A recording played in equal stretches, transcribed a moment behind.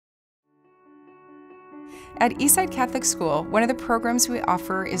At Eastside Catholic School, one of the programs we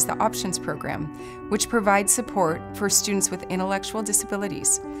offer is the Options Program, which provides support for students with intellectual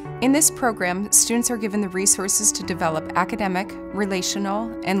disabilities. In this program, students are given the resources to develop academic,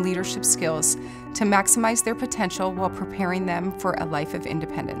 relational, and leadership skills to maximize their potential while preparing them for a life of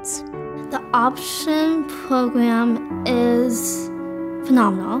independence. The Option Program is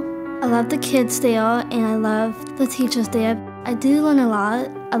phenomenal. I love the kids there, and I love the teachers there. I do learn a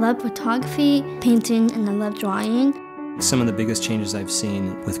lot. I love photography, painting, and I love drawing. Some of the biggest changes I've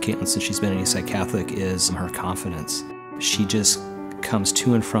seen with Caitlin since she's been at Eastside Catholic is her confidence. She just comes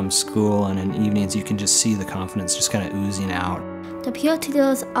to and from school, and in evenings you can just see the confidence just kind of oozing out. The peer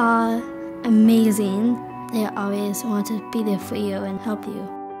tutors are amazing. They always want to be there for you and help you.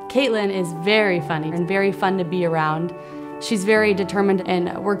 Caitlin is very funny and very fun to be around. She's very determined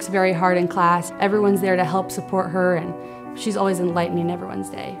and works very hard in class. Everyone's there to help support her, and she's always enlightening everyone's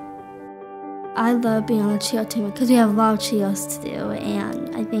day. I love being on the cheer team because we have a lot of cheers to do,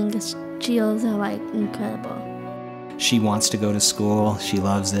 and I think cheers are like incredible. She wants to go to school, she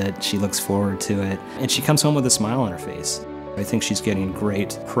loves it, she looks forward to it, and she comes home with a smile on her face. I think she's getting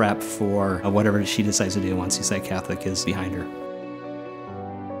great prep for whatever she decides to do once Eastside Catholic is behind her.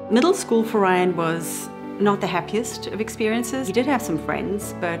 Middle school for Ryan was not the happiest of experiences. He did have some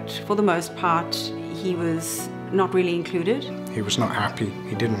friends, but for the most part, he was not really included. He was not happy.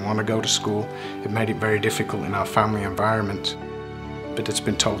 He didn't want to go to school. It made it very difficult in our family environment. But it's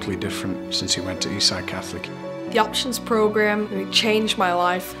been totally different since he went to Eastside Catholic. The Options Program really changed my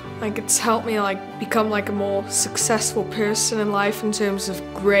life. It's helped me become a more successful person in life in terms of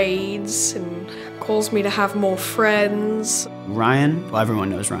grades, and caused me to have more friends. Ryan, well, everyone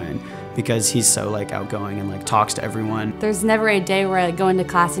knows Ryan because he's so outgoing and talks to everyone. There's never a day where I go into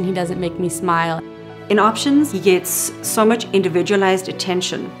class and he doesn't make me smile. In Options, he gets so much individualized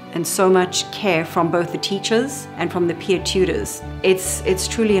attention and so much care from both the teachers and from the peer tutors. It's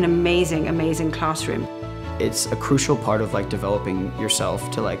truly an amazing, amazing classroom. It's a crucial part of developing yourself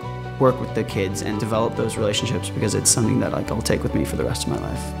to work with the kids and develop those relationships, because it's something that I'll take with me for the rest of my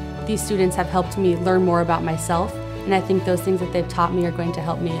life. These students have helped me learn more about myself, and I think those things that they've taught me are going to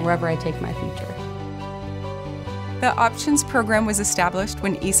help me wherever I take my future. The Options Program was established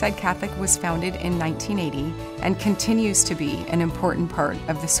when Eastside Catholic was founded in 1980 and continues to be an important part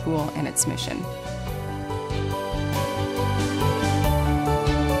of the school and its mission.